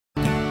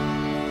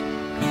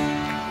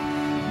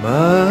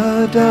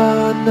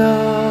Madana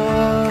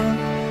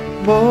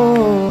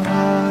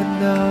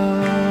Mohana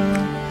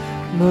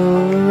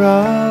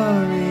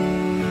Murari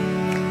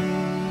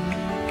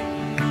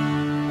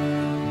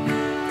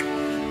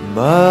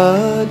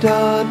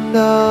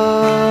Madana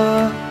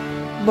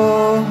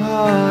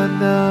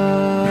Mohana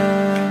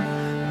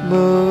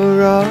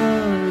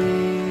Murari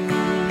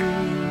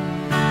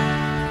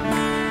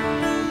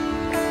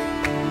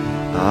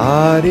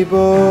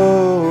Haribo.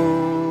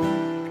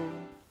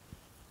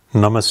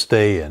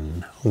 Namaste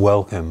and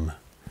welcome.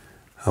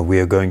 We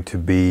are going to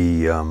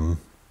be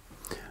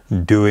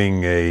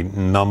doing a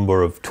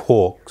number of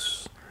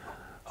talks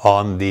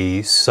on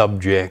the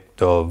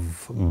subject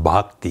of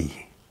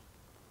bhakti.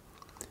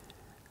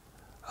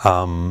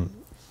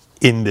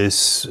 In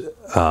these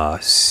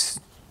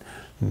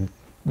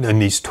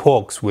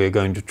talks, we're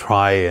going to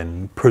try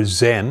and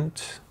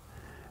present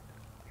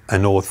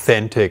an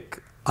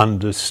authentic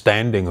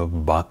understanding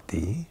of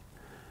bhakti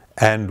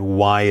and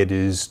why it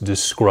is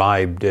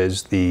described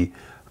as the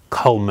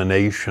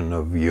culmination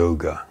of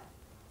yoga.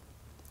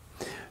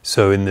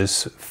 So in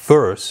this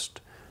first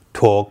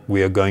talk,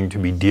 we are going to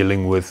be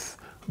dealing with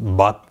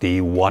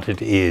bhakti, what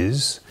it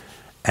is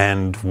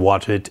and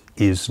what it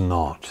is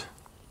not.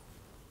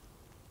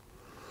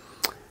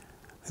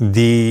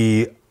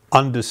 The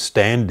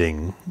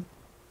understanding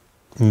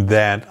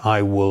that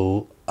I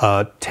will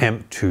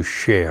attempt to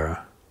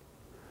share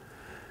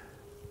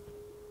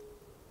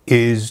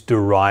is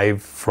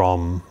derived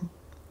from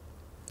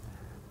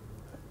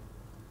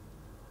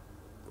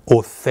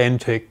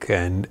authentic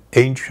and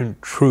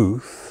ancient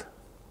truth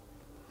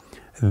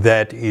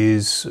that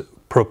is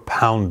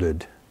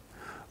propounded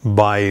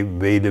by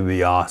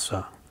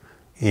Vyasa,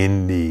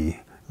 in the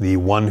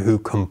one who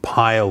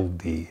compiled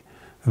the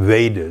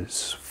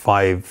Vedas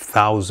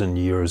 5,000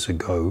 years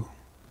ago.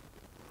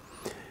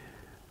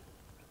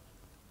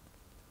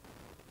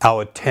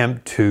 Our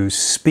attempt to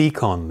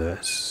speak on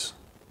this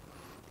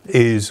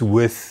is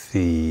with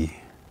the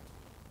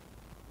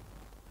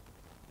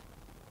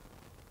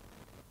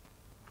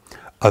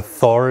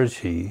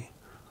authority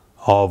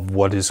of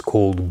what is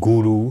called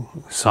Guru,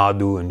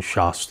 Sadhu and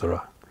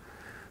Shastra.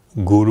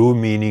 Guru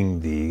meaning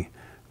the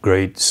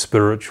great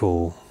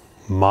spiritual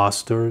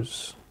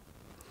masters,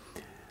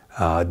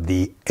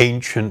 the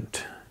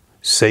ancient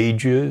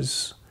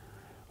sages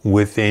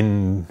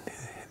within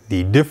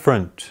the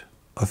different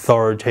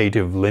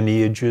authoritative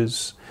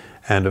lineages,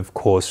 and of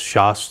course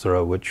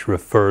Shastra, which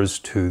refers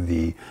to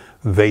the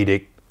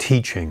Vedic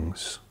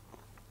teachings.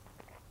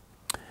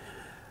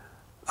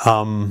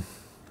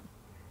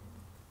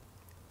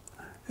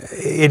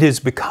 It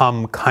has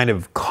become kind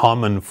of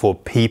common for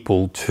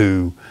people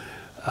to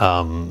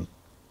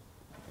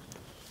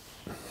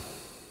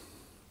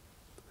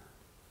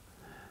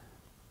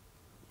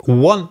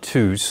want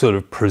to sort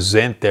of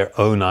present their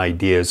own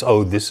ideas.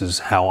 Oh, this is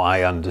how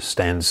I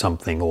understand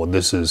something, or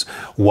this is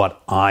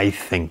what I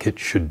think it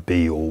should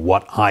be, or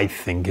what I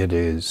think it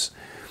is.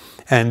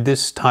 And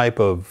this type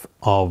of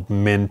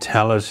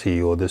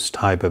mentality, or this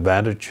type of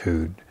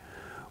attitude,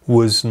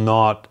 was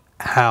not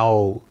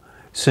how,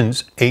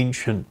 since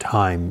ancient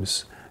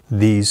times,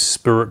 these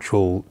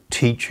spiritual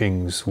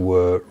teachings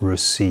were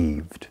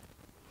received.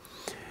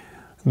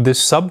 The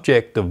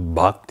subject of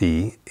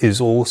bhakti is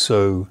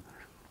also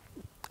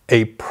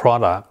a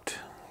product,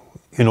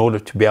 in order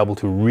to be able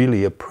to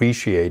really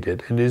appreciate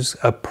it, it is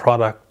a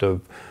product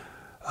of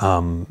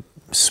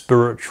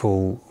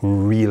spiritual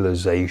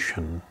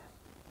realization.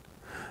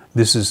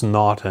 This is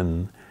not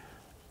an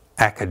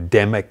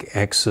academic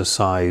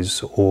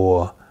exercise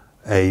or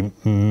a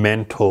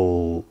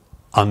mental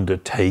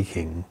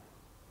undertaking.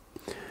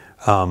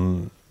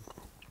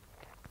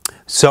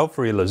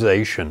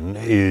 Self-realization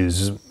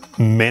is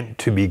meant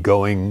to be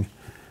going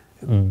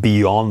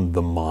beyond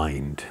the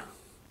mind.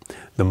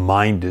 The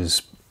mind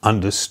is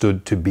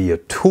understood to be a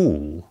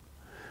tool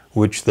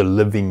which the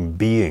living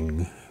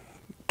being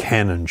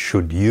can and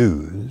should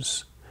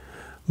use,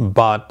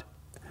 but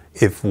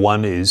if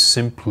one is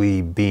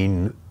simply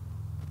being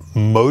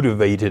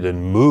motivated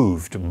and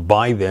moved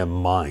by their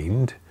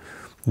mind,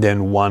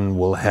 then one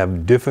will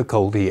have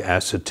difficulty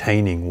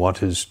ascertaining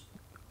what is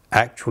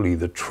actually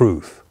the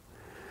truth.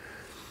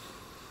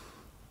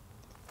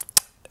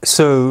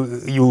 So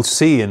you'll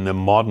see in the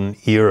modern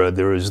era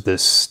there is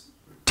this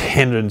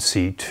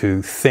tendency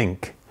to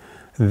think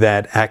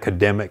that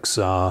academics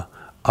are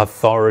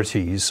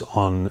authorities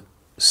on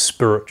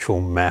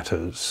spiritual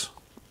matters.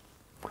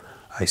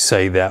 I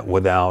say that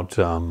without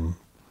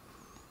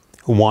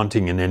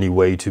wanting in any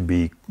way to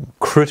be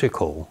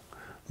critical,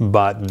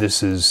 but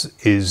this is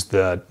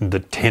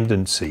the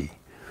tendency.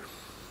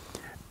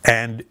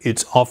 And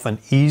it's often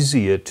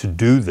easier to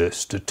do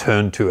this, to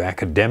turn to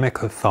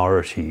academic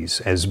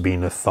authorities as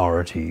being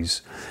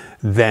authorities,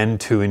 than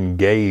to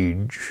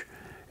engage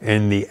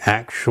in the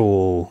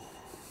actual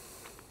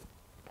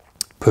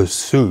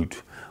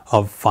pursuit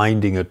of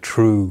finding a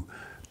true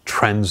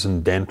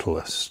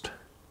transcendentalist.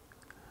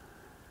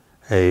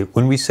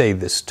 When we say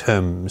this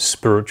term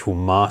spiritual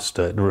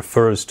master, it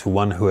refers to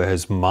one who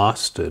has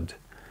mastered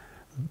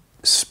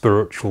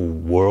spiritual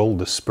world,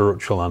 the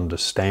spiritual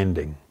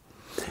understanding.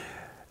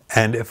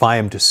 And if I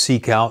am to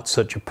seek out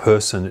such a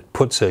person, it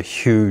puts a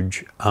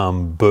huge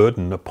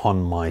burden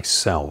upon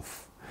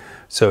myself.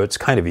 So it's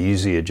kind of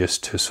easier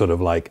just to sort of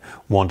like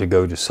want to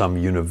go to some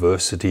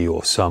university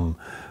or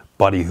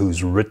somebody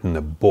who's written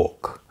a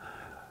book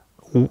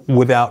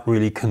without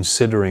really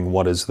considering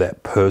what is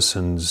that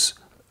person's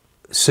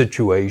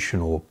situation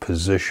or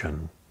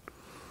position.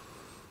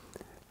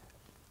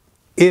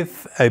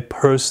 If a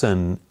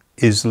person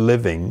is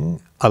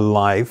living a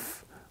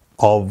life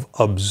of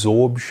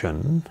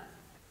absorption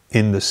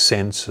in the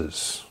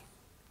senses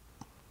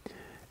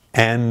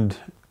and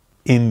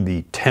in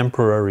the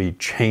temporary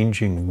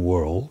changing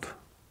world,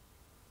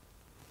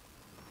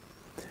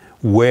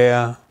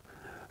 where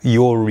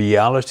your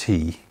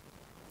reality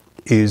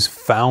is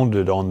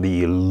founded on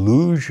the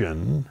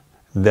illusion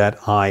that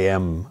I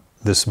am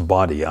this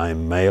body, I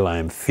am male, I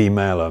am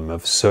female, I'm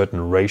of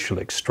certain racial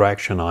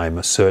extraction, I am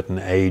a certain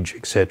age,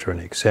 etc.,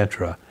 and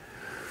etc.,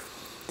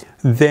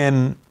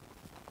 then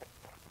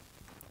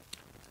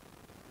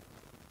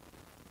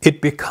it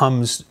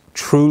becomes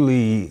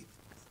truly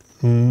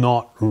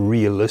not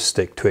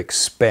realistic to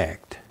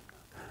expect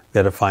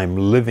that if I'm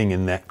living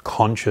in that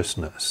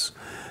consciousness,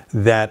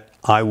 that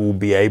I will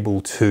be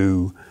able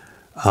to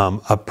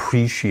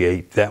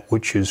appreciate that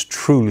which is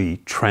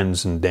truly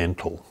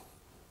transcendental.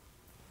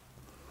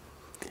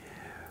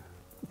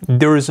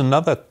 There is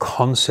another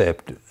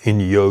concept in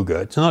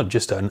yoga. It's not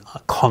just a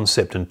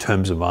concept in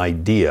terms of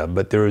idea,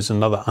 but there is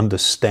another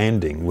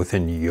understanding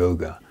within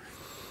yoga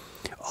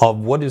of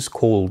what is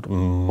called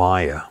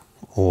Maya,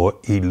 or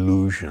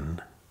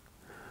illusion.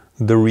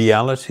 The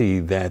reality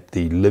that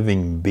the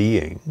living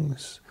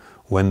beings,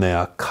 when they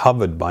are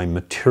covered by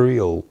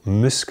material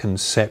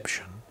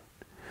misconception,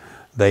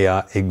 they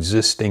are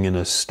existing in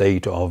a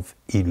state of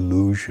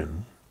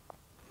illusion.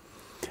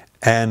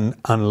 And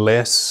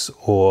unless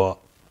or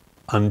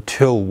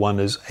until one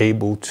is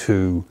able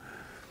to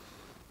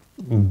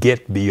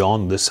get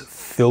beyond this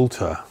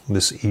filter,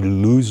 this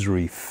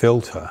illusory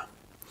filter,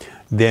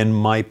 then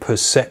my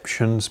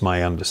perceptions,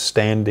 my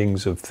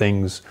understandings of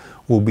things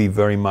will be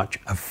very much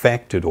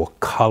affected or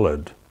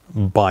colored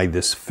by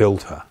this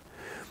filter.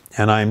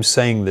 And I'm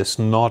saying this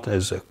not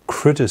as a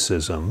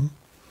criticism.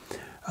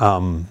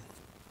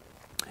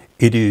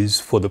 It is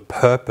for the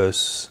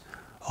purpose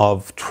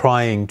of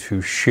trying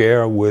to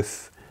share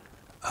with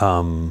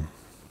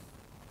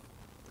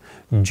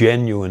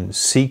genuine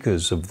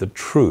seekers of the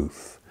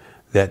truth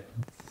that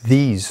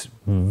these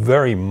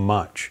very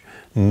much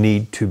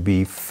need to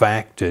be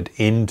factored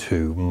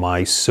into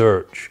my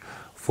search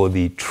for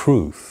the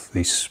truth,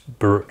 the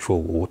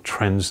spiritual or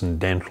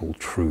transcendental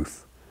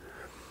truth.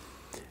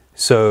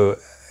 So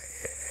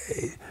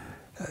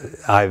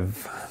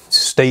I've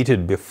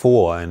stated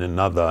before in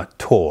another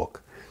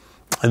talk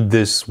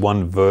this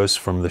one verse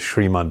from the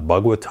Srimad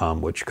Bhagavatam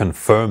which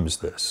confirms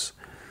this.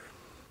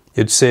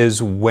 It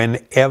says,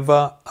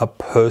 whenever a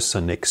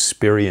person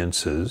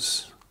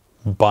experiences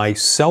by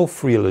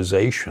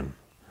self-realization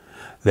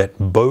that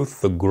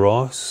both the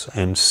gross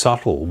and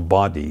subtle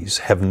bodies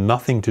have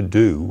nothing to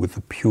do with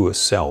the pure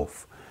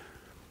self,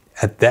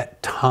 at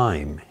that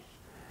time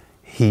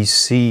he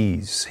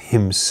sees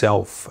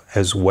himself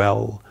as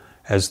well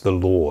as the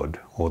Lord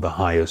or the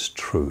highest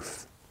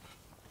truth.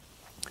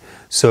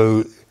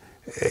 So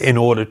in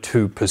order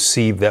to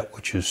perceive that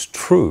which is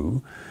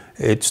true,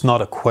 it's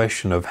not a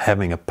question of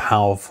having a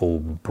powerful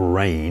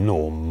brain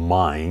or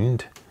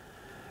mind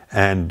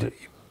and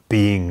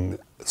being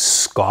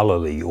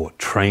scholarly or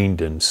trained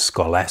in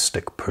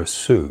scholastic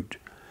pursuit.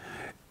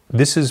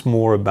 This is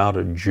more about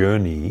a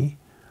journey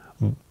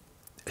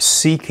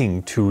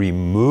seeking to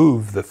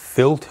remove the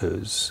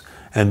filters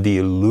and the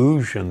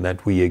illusion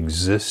that we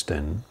exist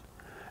in,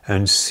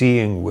 and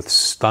seeing with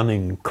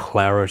stunning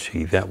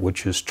clarity that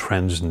which is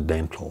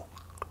transcendental.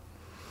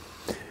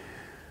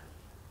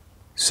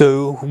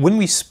 So when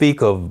we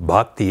speak of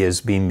bhakti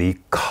as being the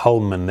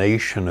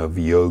culmination of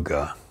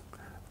yoga,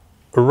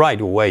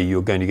 right away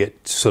you're going to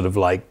get sort of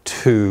like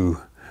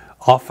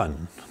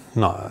often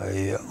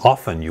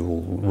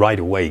you'll right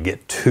away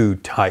get two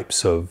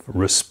types of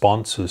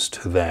responses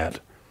to that.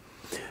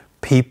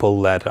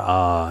 People that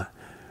are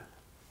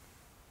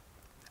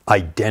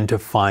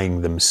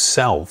identifying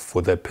themselves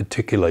with a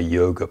particular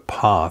yoga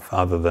path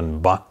other than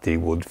bhakti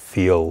would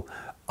feel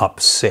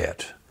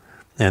upset.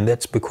 And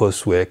that's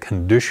because we're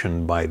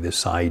conditioned by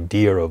this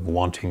idea of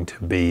wanting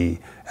to be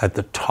at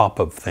the top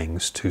of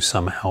things, to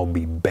somehow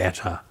be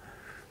better.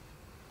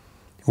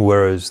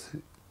 Whereas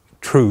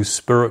true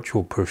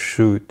spiritual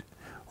pursuit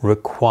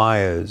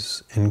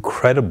requires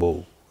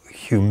incredible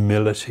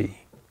humility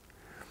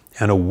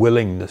and a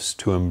willingness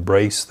to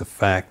embrace the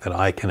fact that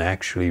I can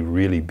actually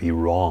really be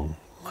wrong,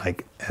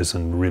 like as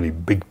in really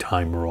big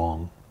time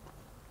wrong.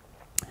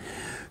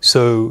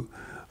 So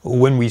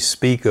when we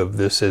speak of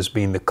this as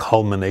being the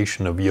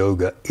culmination of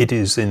yoga, it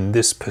is in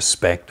this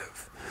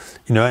perspective.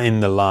 You know,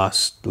 in the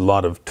last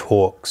lot of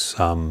talks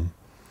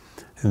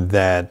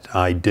that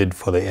I did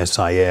for the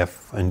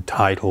SIF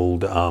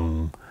entitled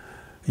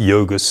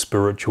yoga,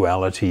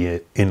 spirituality,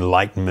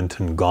 enlightenment,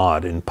 and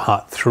God. In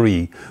part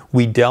 3,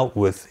 we dealt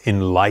with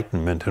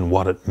enlightenment and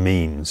what it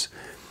means.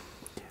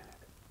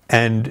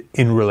 And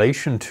in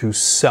relation to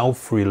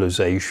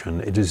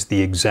self-realization, it is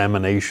the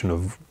examination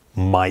of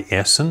my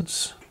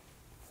essence,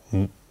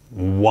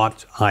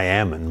 what I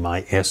am in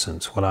my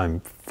essence, what I'm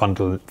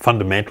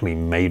fundamentally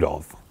made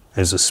of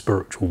as a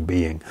spiritual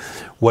being.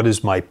 What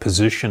is my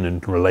position in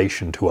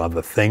relation to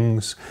other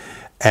things?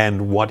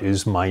 And what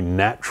is my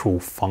natural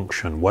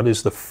function? What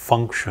is the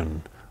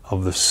function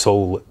of the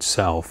soul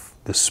itself,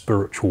 the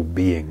spiritual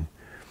being?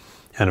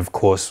 And of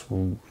course,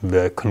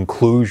 the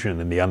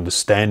conclusion and the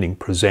understanding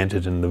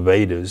presented in the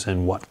Vedas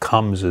and what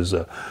comes as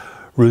a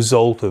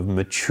result of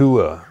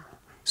mature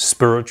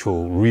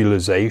spiritual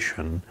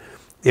realization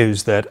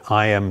is that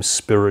I am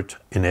spirit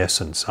in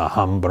essence,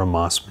 aham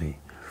brahmasmi.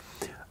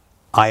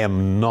 I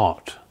am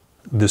not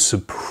the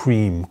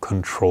supreme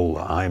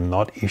controller. I am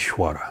not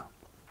Ishvara.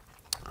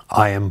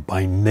 I am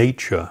by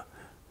nature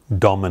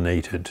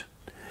dominated.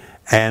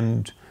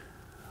 And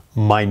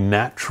my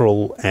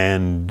natural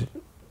and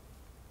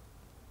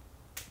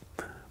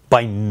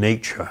by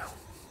nature,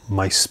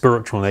 my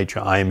spiritual nature,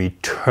 I am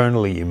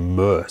eternally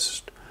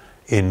immersed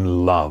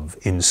in love,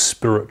 in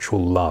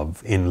spiritual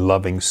love, in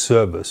loving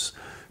service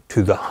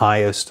to the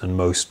highest and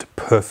most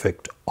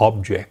perfect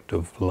object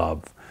of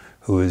love,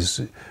 who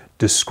is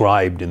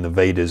described in the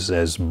Vedas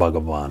as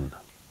Bhagavan.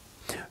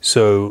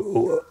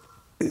 So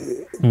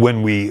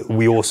when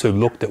we also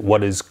looked at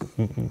what is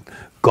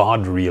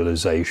God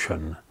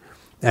realization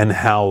and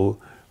how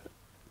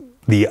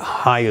the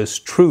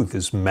highest truth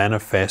is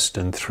manifest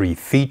in 3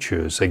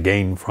 features,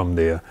 again from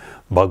the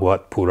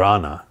Bhagavad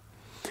Purana,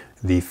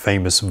 the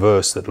famous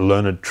verse that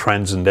learned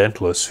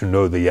transcendentalists who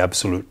know the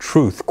absolute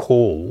truth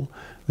call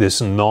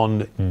this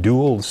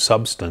non-dual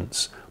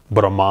substance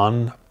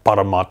Brahman,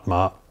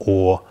 Paramatma,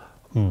 or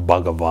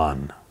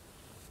Bhagavan.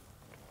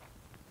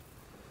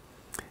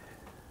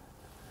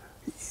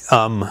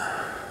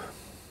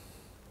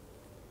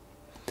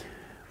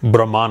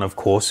 Brahman, of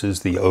course, is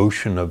the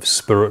ocean of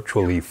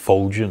spiritual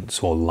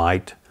effulgence or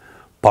light.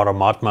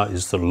 Paramatma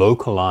is the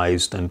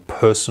localized and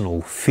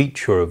personal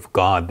feature of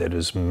God that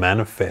is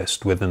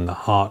manifest within the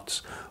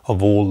hearts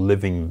of all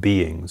living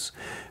beings.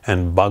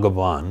 And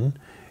Bhagavan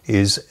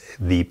is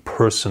the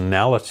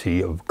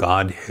personality of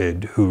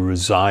Godhead who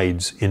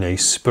resides in a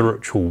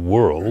spiritual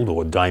world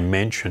or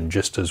dimension,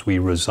 just as we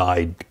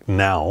reside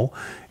now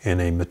in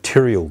a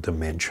material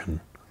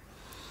dimension.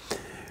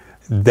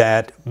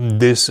 That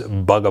this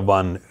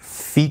Bhagavan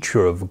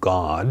feature of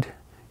God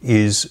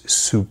is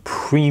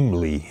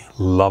supremely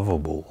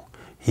lovable.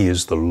 He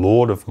is the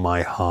Lord of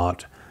my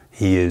heart.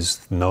 He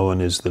is known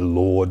as the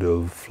Lord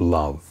of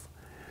love.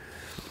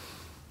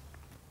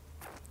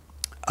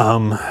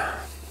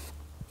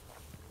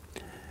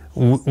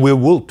 We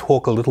will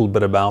talk a little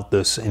bit about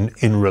this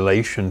in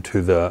relation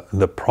to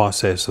the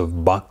process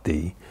of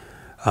bhakti,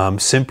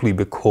 simply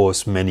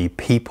because many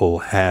people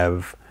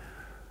have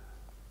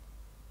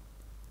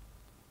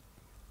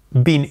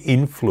been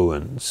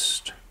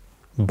influenced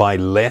by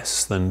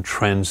less than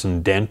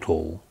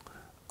transcendental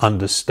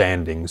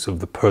understandings of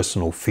the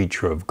personal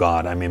feature of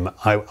God. I mean,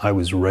 I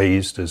was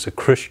raised as a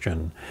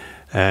Christian,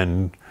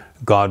 and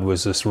God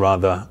was this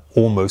rather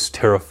almost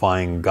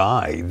terrifying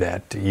guy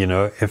that, you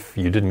know, if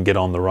you didn't get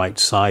on the right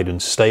side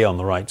and stay on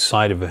the right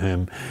side of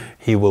Him,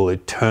 He will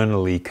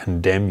eternally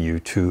condemn you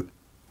to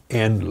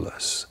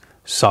endless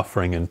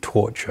suffering and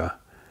torture.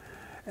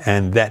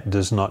 And that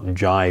does not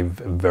jive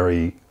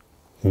very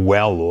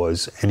well or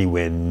is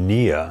anywhere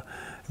near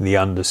the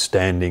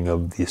understanding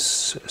of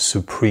this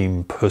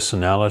supreme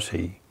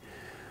personality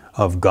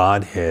of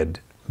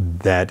Godhead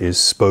that is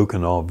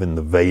spoken of in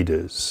the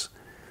Vedas.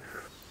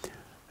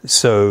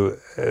 So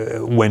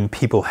when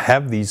people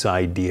have these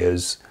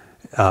ideas,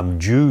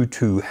 due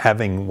to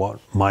having what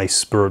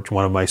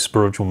one of my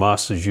spiritual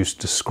masters used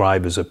to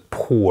describe as a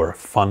poor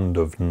fund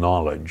of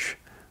knowledge,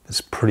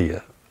 it's pretty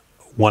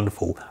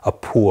wonderful, a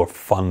poor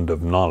fund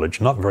of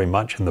knowledge, not very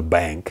much in the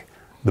bank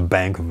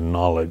of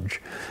knowledge,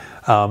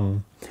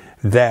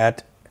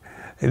 that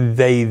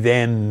they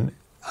then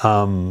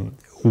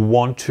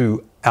want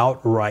to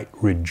outright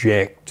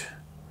reject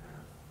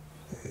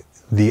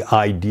the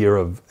idea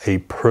of a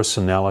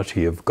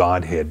personality of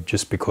Godhead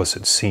just because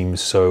it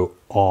seems so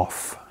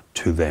off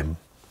to them.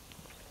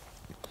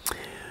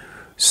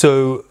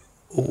 So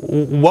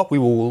what we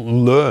will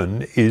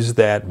learn is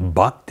that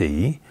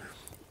bhakti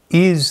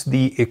is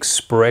the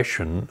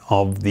expression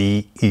of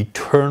the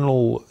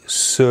eternal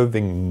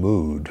serving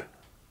mood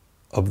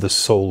of the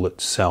soul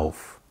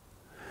itself.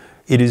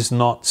 It is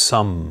not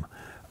some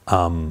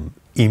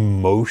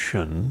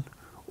emotion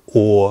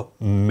or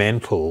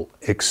mental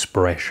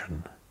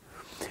expression.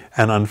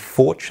 And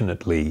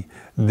unfortunately,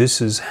 this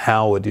is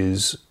how it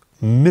is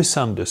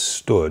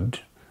misunderstood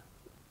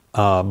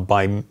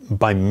by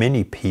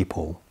many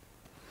people.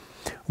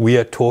 We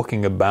are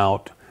talking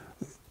about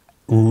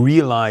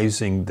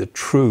realizing the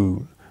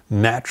true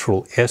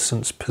natural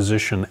essence,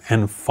 position,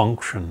 and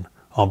function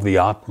of the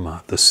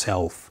Atma, the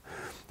Self,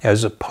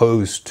 as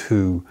opposed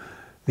to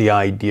the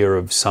idea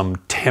of some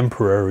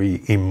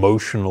temporary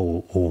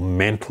emotional or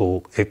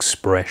mental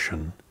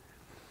expression.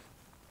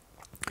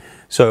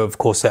 So, of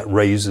course, that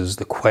raises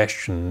the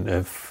question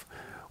of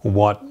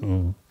what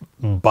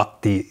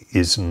bhakti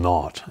is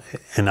not.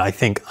 And I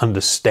think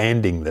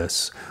understanding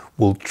this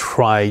will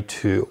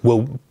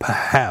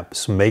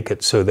perhaps make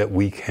it so that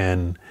we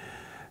can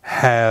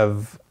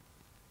have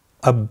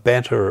a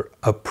better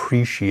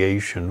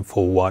appreciation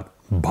for what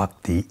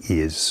bhakti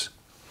is.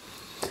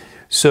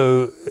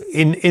 So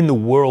in the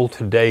world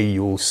today,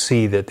 you'll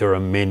see that there are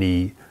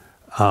many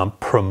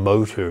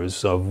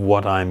promoters of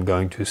what I'm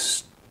going to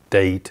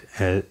state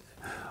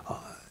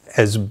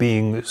as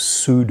being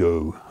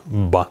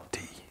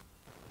pseudo-bhakti.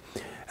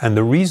 And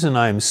the reason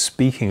I'm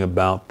speaking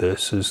about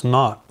this is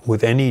not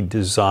with any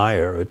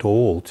desire at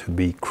all to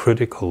be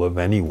critical of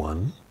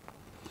anyone,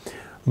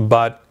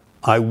 but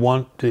I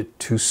want it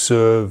to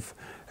serve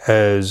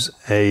as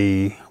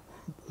a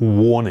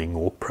warning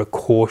or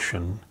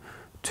precaution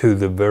to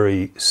the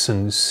very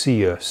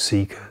sincere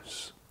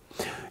seekers.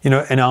 You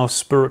know, in our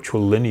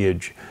spiritual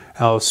lineage,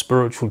 our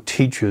spiritual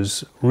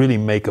teachers really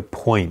make a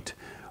point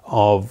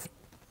of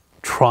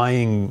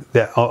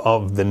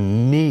of the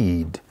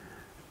need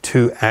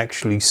to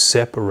actually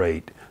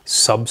separate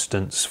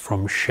substance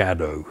from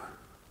shadow.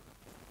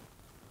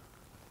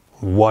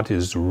 What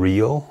is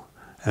real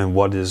and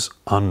what is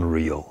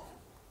unreal.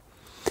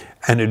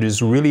 And it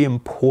is really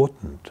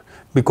important,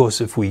 because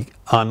if we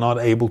are not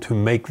able to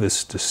make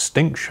this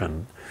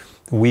distinction,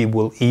 we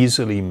will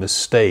easily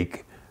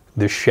mistake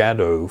the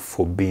shadow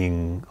for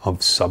being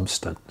of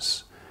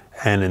substance,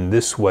 and in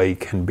this way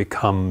can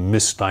become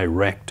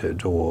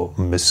misdirected or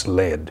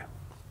misled.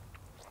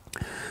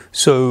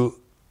 So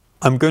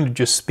I'm going to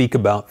just speak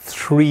about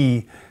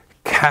 3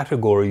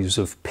 categories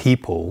of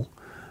people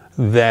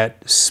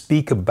that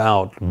speak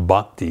about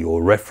bhakti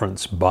or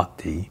reference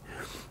bhakti,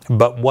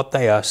 but what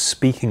they are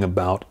speaking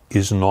about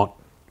is not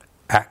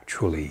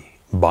actually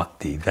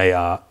bhakti. They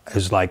are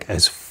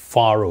as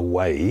far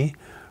away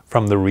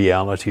from the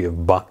reality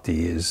of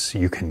bhakti as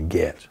you can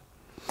get.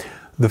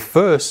 The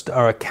first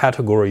are a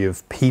category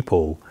of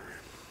people.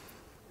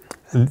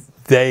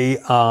 They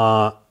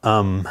are,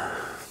 I'm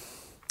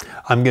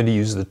going to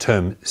use the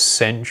term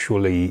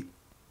sensually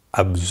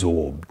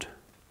absorbed,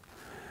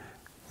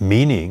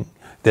 meaning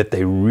that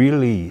they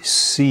really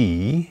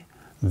see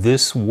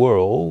this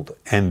world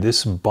and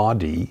this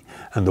body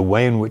and the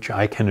way in which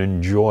I can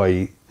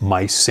enjoy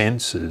my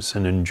senses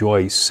and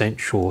enjoy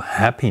sensual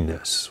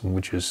happiness,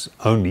 which is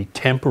only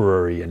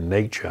temporary in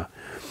nature,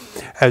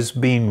 as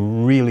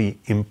being really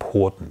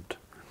important.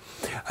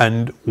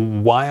 And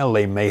while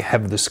they may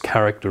have this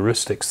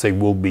characteristics, they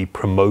will be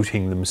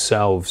promoting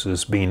themselves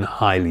as being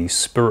highly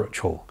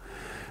spiritual.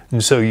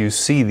 And so you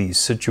see these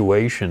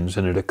situations,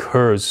 and it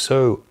occurs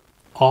so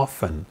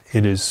often,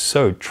 it is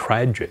so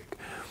tragic,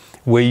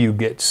 where you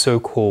get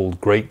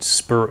so-called great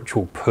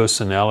spiritual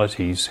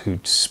personalities who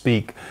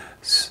speak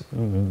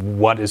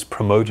what is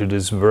promoted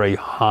as very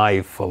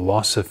high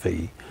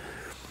philosophy,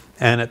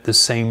 and at the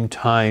same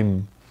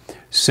time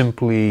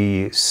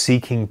simply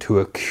seeking to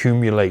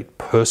accumulate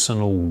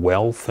personal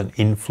wealth and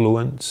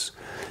influence,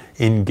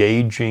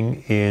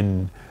 engaging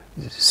in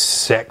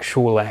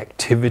sexual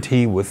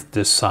activity with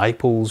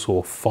disciples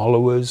or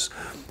followers,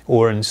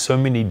 or in so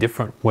many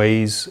different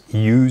ways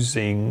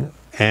using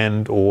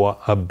and or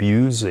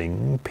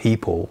abusing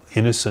people,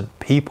 innocent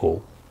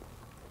people.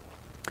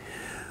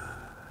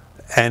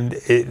 And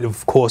it,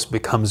 of course,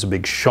 becomes a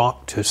big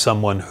shock to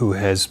someone who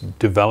has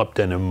developed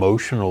an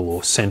emotional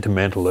or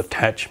sentimental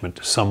attachment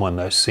to someone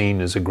they're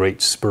seen as a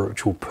great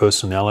spiritual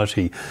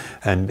personality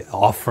and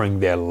offering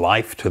their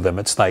life to them.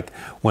 It's like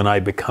when I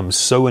become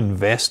so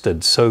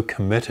invested, so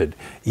committed,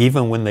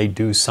 even when they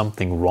do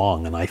something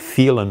wrong and I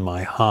feel in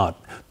my heart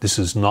this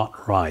is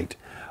not right,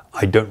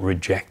 I don't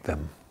reject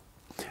them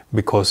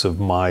because of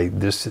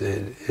this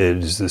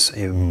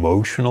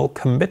emotional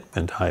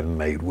commitment I've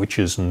made, which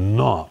is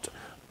not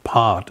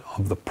part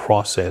of the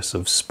process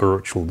of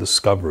spiritual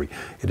discovery.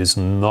 It is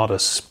not a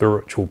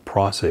spiritual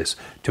process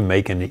to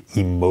make an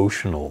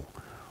emotional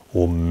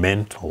or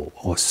mental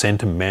or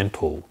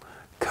sentimental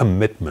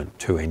commitment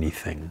to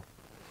anything.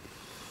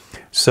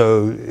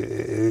 So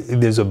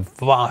there's a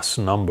vast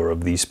number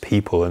of these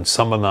people, and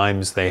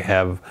sometimes they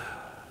have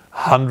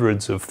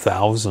hundreds of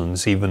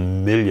thousands,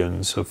 even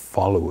millions of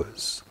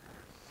followers.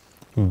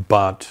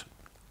 But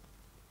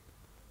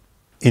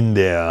in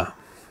their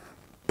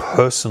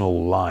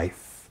personal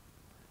life,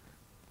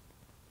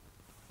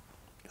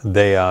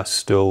 they are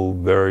still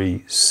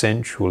very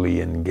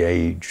sensually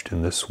engaged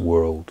in this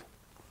world.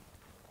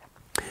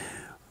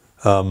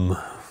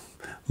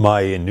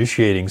 My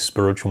initiating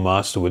spiritual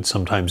master would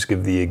sometimes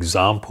give the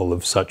example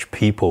of such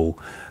people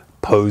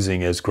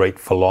posing as great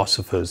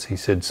philosophers. He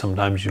said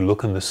sometimes you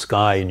look in the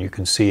sky and you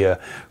can see a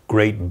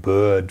great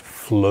bird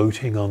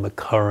floating on the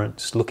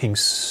currents, looking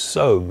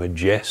so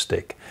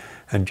majestic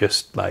and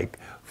just like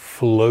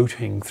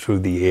floating through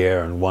the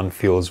air, and one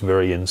feels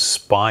very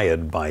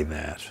inspired by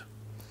that.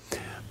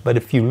 But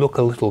if you look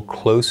a little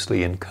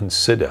closely and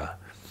consider,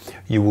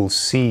 you will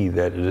see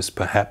that it is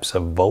perhaps a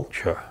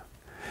vulture.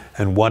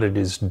 And what it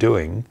is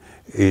doing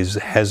is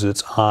has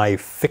its eye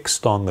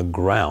fixed on the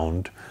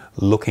ground,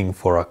 looking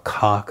for a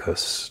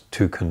carcass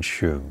to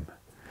consume.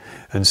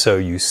 And so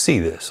you see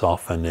this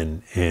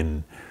often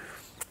in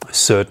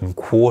certain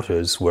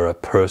quarters where a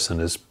person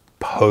is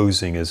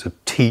posing as a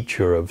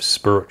teacher of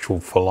spiritual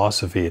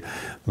philosophy,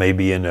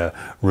 maybe in a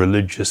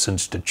religious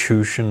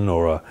institution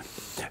or a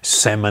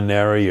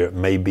seminary, or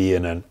maybe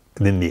in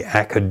the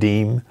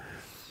academe.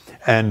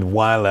 And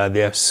while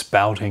they're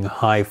spouting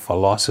high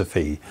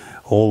philosophy,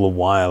 all the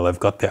while they've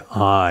got their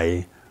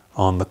eye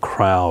on the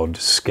crowd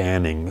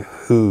scanning,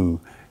 who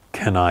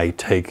can I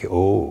take?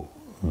 Oh,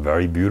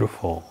 very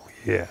beautiful,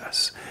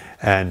 yes.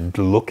 And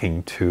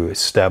looking to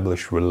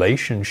establish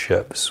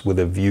relationships with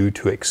a view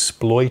to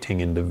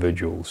exploiting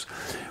individuals.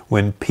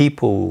 When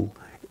people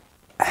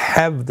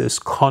have this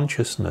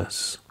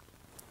consciousness,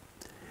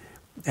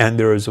 and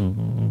there is a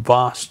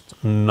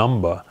vast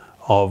number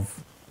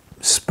of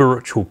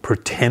spiritual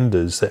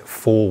pretenders that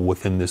fall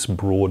within this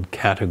broad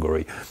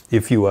category.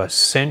 If you are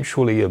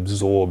sensually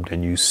absorbed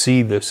and you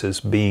see this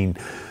as being,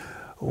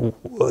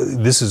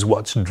 this is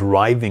what's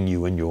driving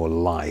you in your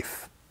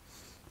life,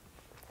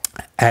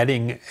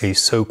 adding a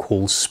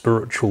so-called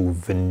spiritual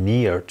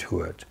veneer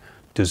to it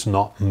does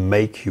not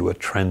make you a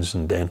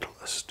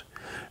transcendentalist.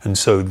 And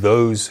so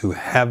those who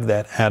have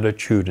that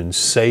attitude and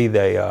say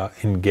they are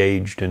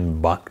engaged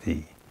in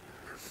bhakti,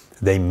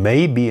 they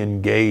may be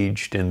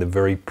engaged in the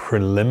very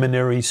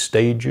preliminary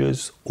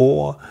stages,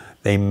 or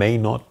they may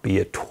not be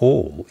at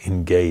all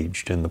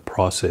engaged in the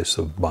process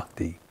of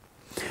bhakti.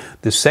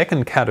 The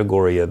second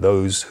category are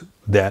those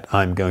that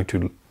I'm going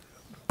to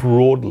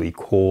broadly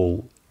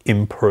call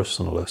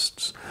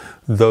impersonalists,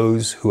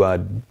 those who are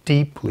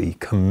deeply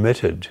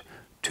committed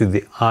to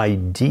the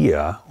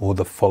idea or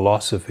the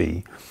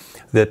philosophy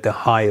that the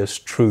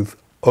highest truth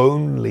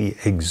only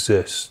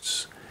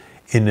exists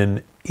in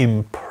an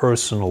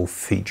impersonal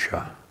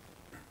feature.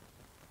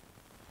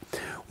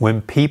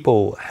 When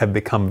people have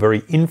become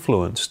very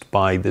influenced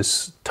by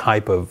this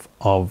type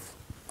of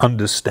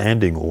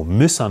understanding, or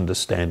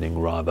misunderstanding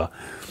rather,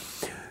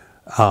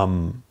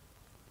 and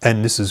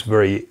this is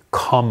very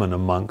common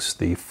amongst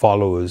the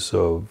followers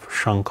of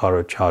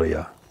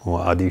Shankaracharya or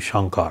Adi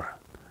Shankar,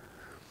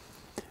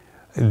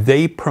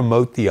 they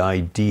promote the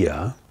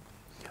idea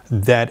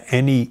that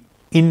any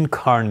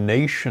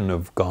incarnation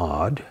of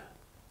God,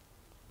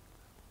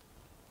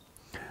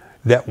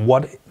 that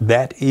what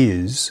that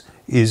is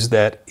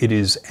that it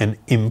is an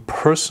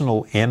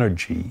impersonal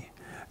energy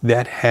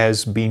that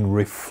has been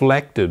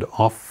reflected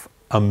off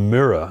a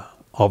mirror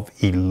of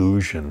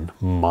illusion,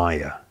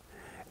 Maya,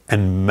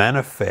 and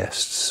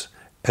manifests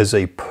as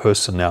a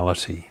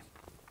personality.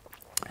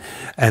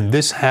 And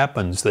this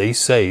happens, they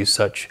say,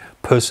 such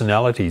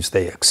personalities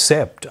they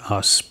accept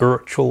are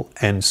spiritual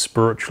and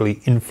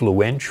spiritually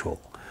influential.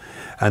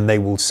 And they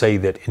will say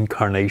that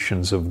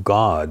incarnations of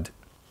God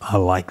are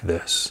like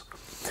this.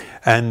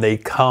 And they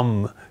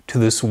come to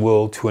this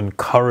world to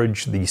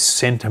encourage the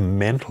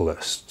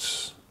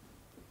sentimentalists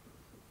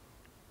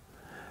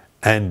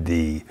and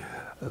the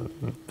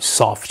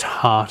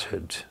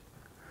soft-hearted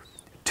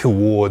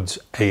towards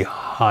a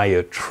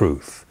higher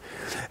truth.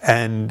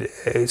 And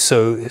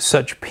so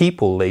such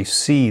people, they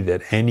see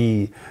that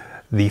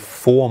the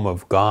form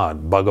of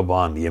God,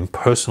 Bhagavan, the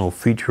impersonal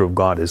feature of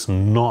God, is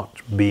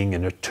not being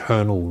an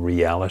eternal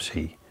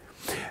reality.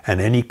 And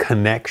any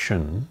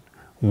connection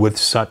with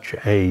such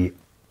a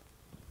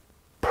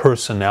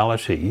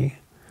personality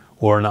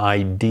or an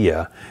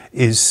idea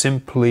is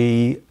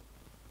simply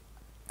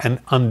an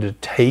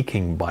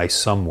undertaking by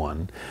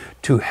someone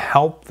to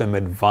help them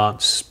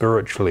advance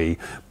spiritually,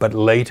 but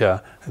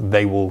later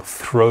they will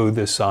throw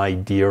this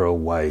idea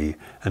away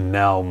and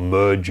now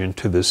merge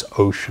into this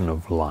ocean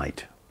of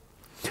light.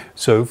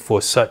 So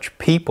for such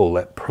people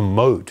that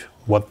promote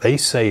what they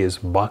say is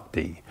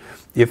bhakti,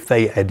 if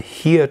they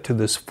adhere to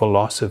this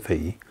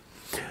philosophy,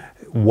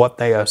 what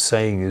they are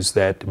saying is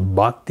that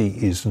bhakti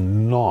is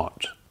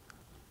not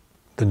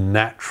the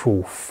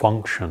natural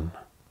function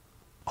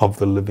of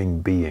the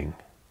living being.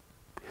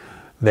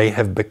 They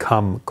have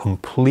become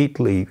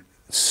completely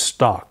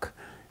stuck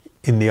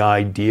in the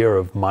idea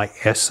of my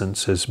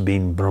essence as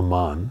being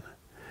Brahman,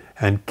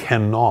 and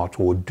cannot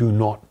or do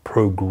not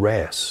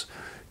progress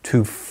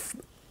to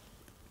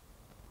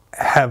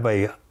have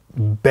a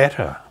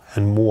better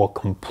and more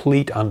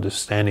complete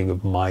understanding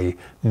of my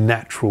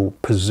natural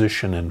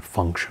position and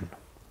function.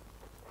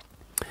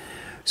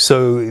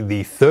 So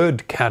the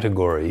third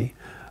category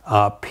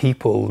are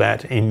people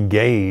that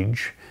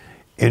engage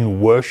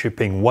in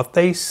worshipping what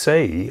they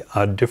say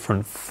are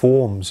different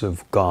forms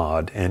of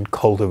God and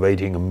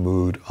cultivating a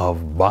mood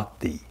of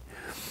bhakti.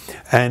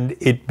 And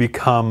it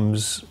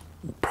becomes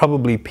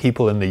probably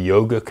people in the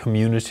yoga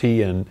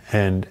community and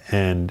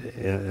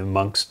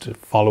amongst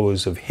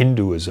followers of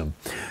Hinduism.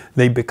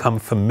 They become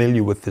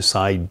familiar with this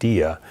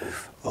idea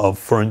of,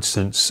 for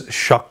instance,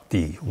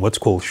 Shakti, what's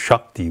called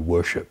Shakti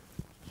worship.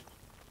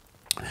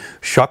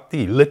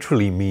 Shakti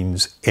literally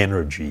means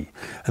energy,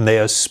 and they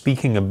are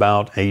speaking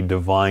about a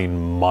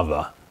divine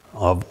mother,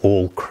 of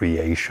all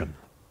creation.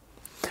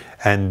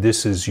 And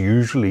this is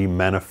usually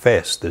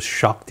manifest, this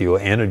Shakti or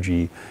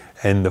energy,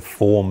 in the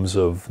forms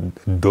of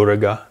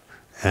Durga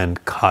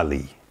and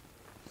Kali.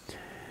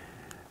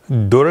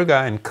 Durga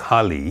and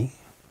Kali,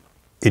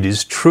 it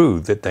is true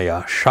that they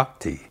are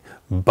Shakti,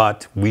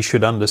 but we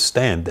should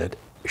understand that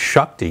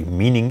Shakti,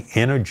 meaning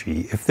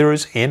energy, if there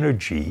is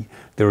energy,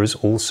 there is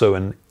also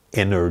an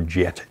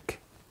energetic.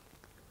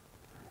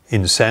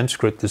 In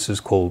Sanskrit, this is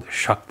called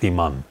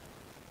Shaktiman.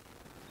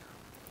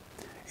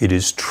 It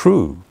is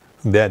true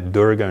that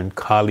Durga and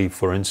Kali,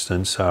 for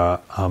instance, are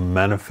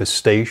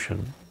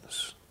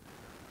manifestations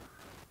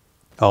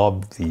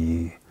of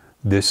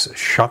this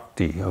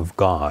Shakti of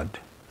God,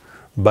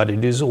 but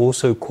it is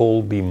also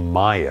called the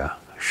Maya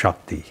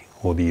Shakti,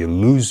 or the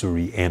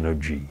illusory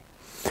energy,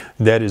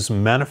 that is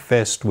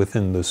manifest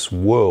within this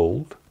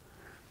world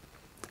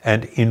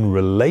and in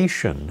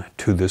relation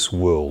to this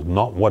world,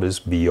 not what is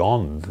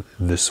beyond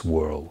this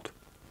world.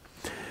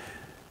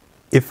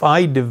 If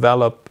I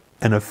develop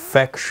an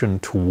affection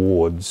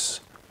towards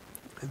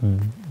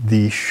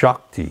the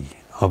Shakti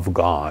of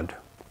God,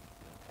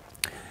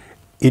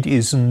 it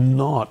is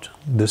not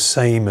the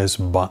same as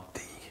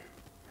bhakti,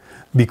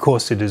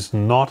 because it is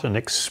not an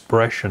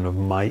expression of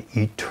my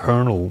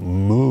eternal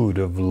mood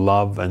of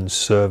love and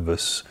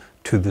service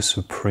to the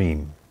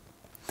Supreme.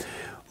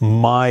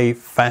 My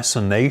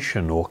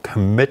fascination or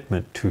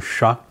commitment to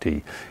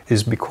Shakti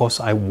is because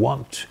I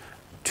want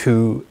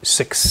to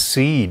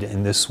succeed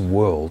in this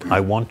world. I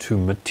want to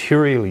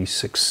materially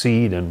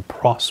succeed and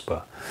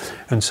prosper.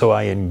 And so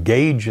I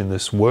engage in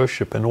this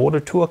worship in order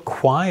to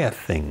acquire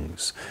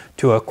things,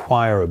 to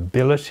acquire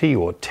ability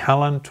or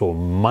talent or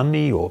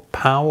money or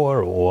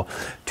power, or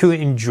to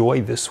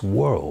enjoy this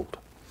world.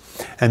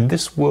 And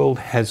this world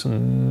has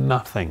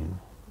nothing,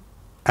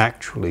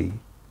 actually,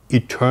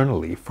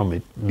 eternally,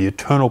 from the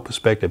eternal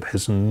perspective,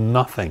 has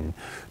nothing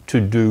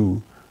to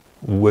do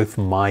with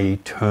my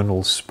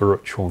eternal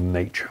spiritual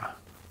nature.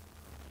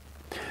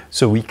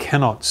 So we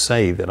cannot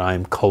say that I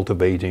am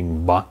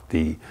cultivating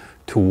bhakti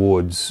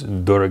towards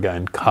Durga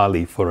and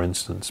Kali, for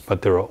instance,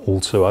 but there are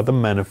also other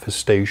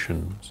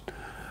manifestations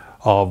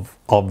of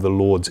the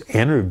Lord's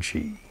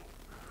energy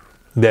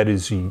that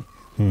is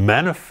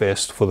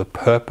manifest for the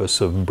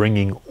purpose of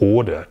bringing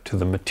order to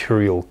the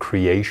material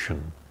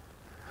creation.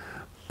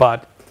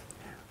 But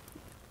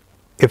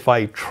if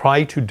I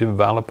try to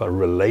develop a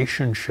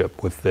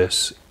relationship with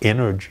this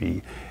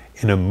energy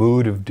in a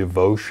mood of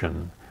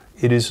devotion,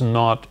 it is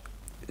not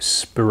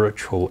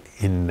spiritual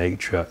in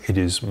nature, it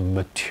is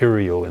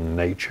material in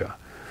nature.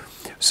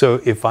 So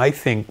if I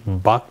think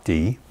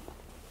bhakti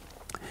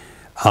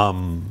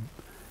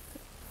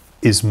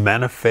is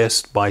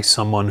manifest by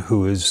someone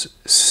who is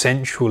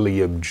sensually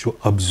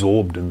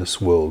absorbed in this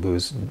world, who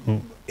is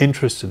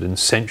interested in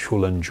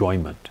sensual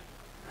enjoyment,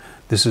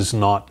 this is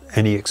not,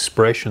 any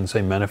expressions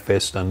they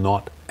manifest are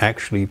not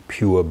actually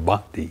pure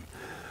bhakti.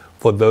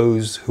 For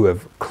those who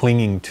have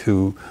clinging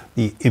to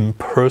the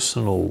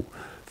impersonal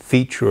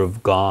feature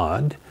of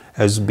God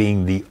as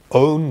being the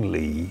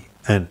only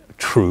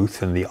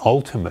truth and the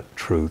ultimate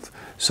truth,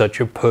 such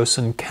a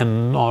person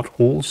cannot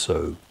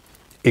also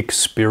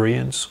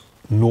experience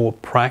nor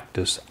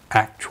practice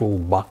actual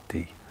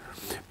bhakti,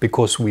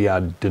 because we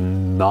are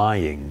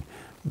denying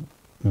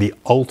the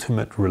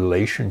ultimate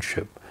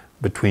relationship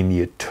between the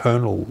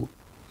eternal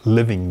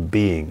living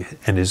being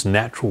and his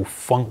natural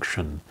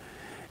function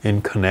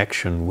in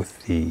connection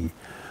with the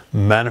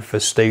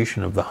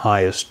manifestation of the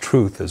highest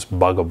truth as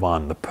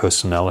Bhagavan, the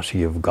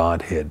personality of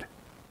Godhead.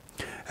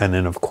 And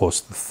then, of course,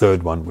 the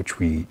third one, which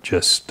we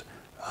just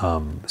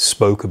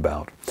spoke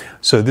about.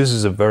 So this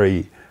is a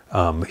very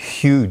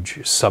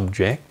huge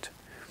subject,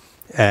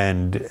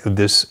 and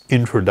this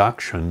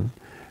introduction,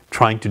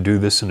 trying to do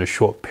this in a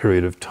short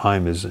period of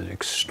time, is an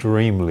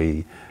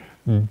extremely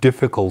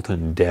difficult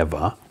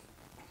endeavor.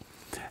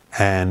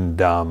 And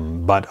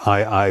but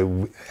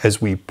I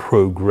as we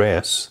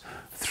progress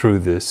through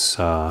this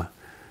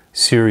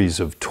series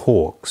of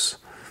talks,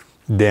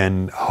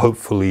 then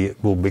hopefully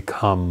it will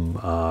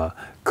become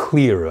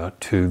clearer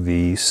to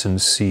the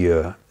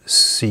sincere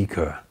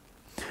seeker.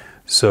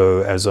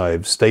 So as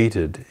I've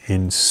stated,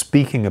 in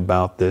speaking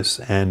about this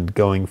and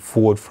going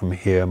forward from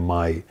here,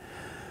 my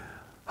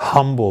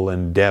humble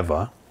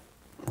endeavor,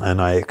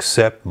 and I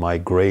accept my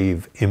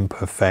grave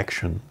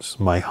imperfections,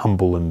 my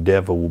humble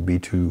endeavor will be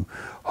to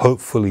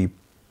hopefully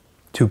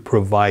to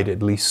provide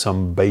at least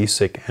some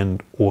basic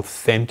and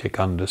authentic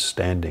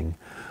understanding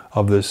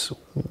of this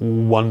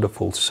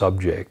wonderful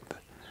subject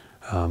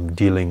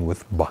dealing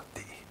with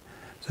bhakti.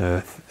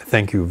 So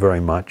thank you very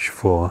much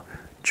for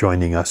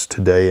joining us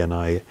today, and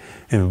I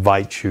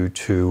invite you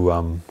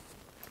to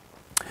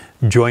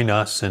join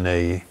us in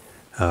a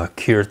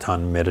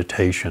kirtan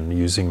meditation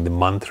using the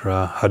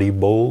mantra Hari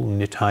Bol,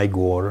 Nitai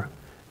Gaur,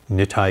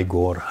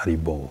 Hari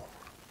Bol.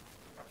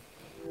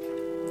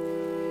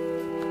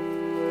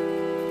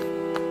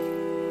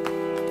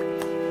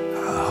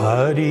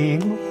 Hari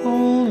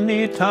Bol,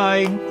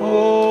 Nitai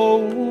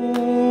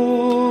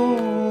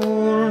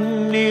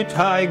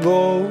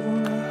Gaur,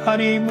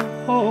 Hari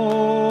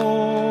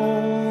Bol.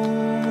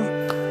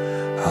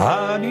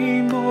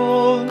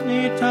 Haribol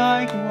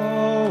Nitai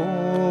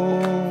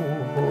Gaur,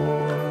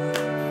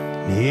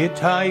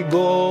 Nitai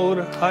Gaur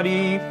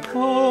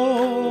Haribol,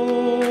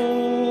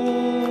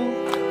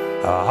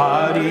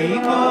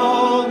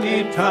 Haribol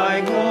Nitai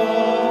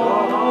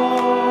Gaur,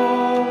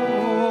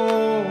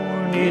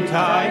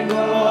 Nitai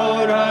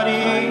Gaur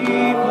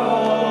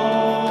Haribol,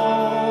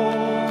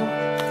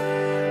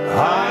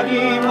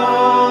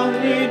 Haribol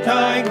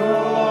Nitai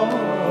Gaur,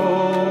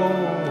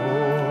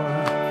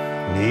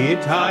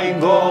 Nitai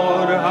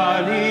Gaur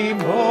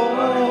Haribol,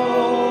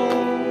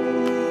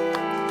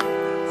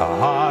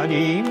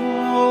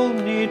 Haribol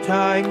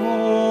Nitai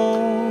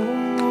Gaur,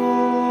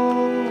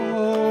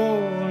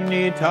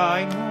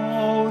 Nitai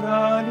Gaur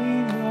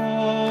Haribol,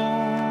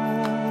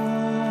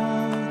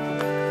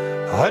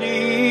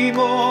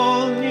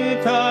 Haribol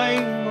Nitai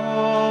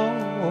Gaur,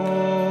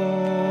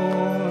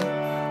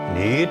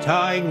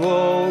 Nitai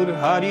Gaur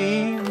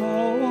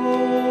Haribol,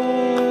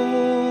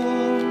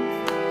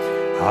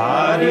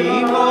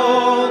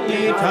 Haribol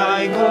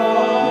Nitai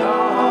Gaur,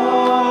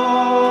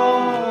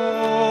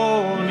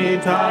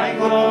 Nitai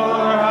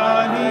Gaur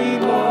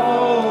Haribol,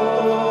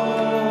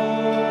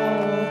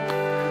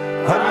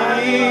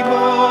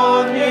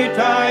 Haribol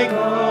Nitai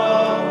Gaur,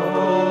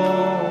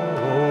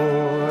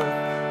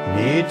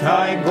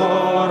 Nitai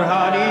Gaur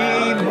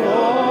Haribol,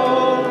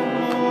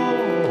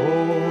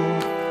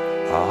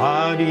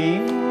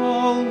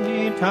 Haribol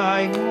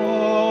Nitai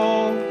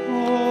Gaur,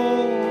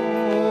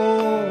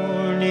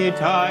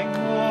 Nitai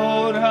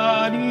Gaur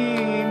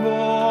Haribol,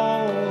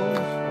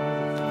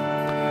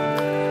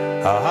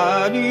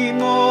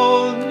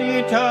 Haribol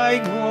Nitai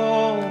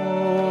Gaur,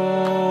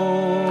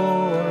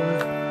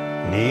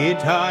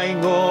 Nitai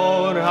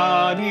Gaur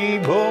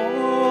Haribol,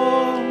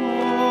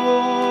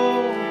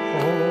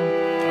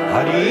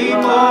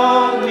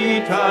 Haribol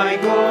Nitai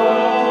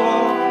Gaur,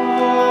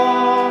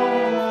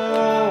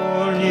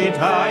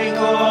 Nitai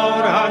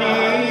Gaur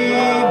Haribol,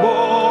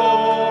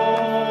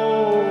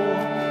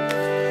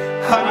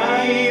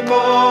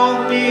 Haribol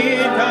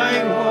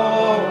Nitai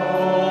Gaur,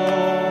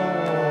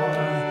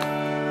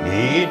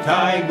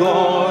 Nitai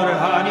Gaur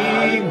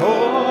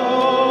Haribol,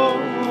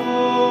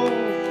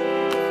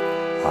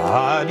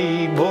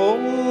 Haribol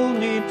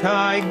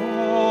Nitai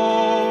Gaur,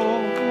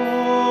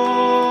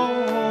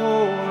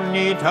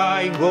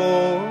 Nitai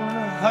Gaur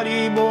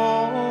Haribol,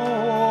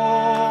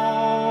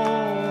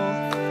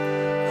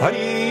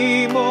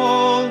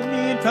 Haribol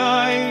Nitai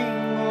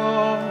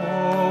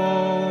Gaur,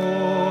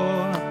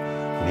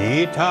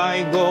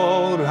 Nitai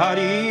Gaur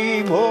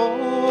Haribol,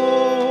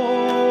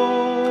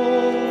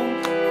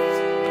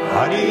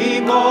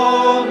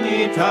 Haribol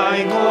Nitai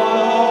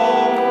Gaur,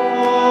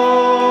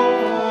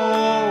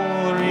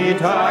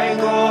 Nitai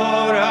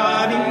Gaur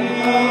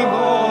Haribol,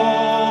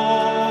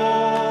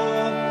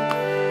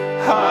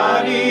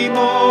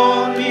 Haribol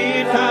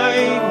Nitai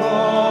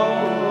Gaur,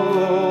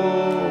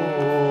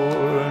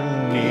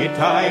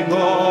 Nitai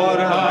Gaur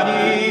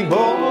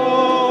Haribol,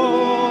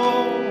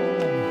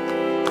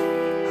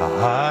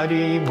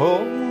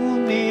 Haribol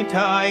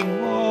Nitai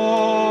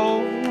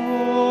Gaur,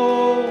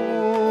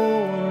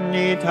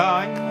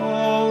 Nitai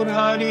Gaur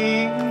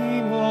Haribol,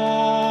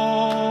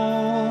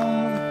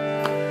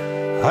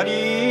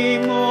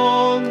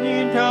 Haribol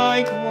Nitai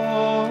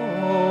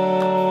Gaur,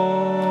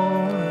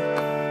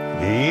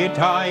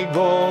 Nitai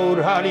Gaur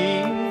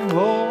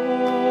Haribol,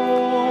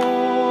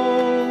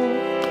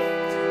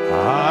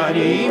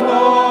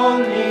 Haribol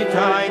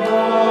Nitai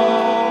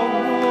Gaur,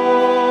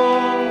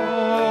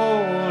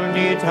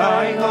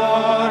 Nitai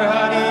Gaur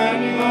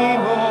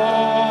Haribol,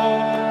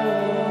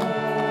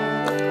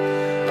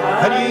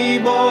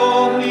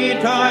 Haribol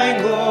Nitai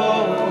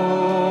Gaur,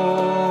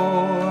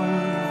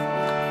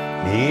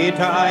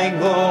 Nitai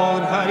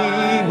Gaur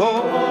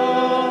Haribol,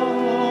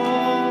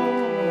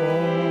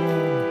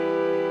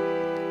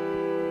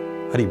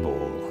 Haribol.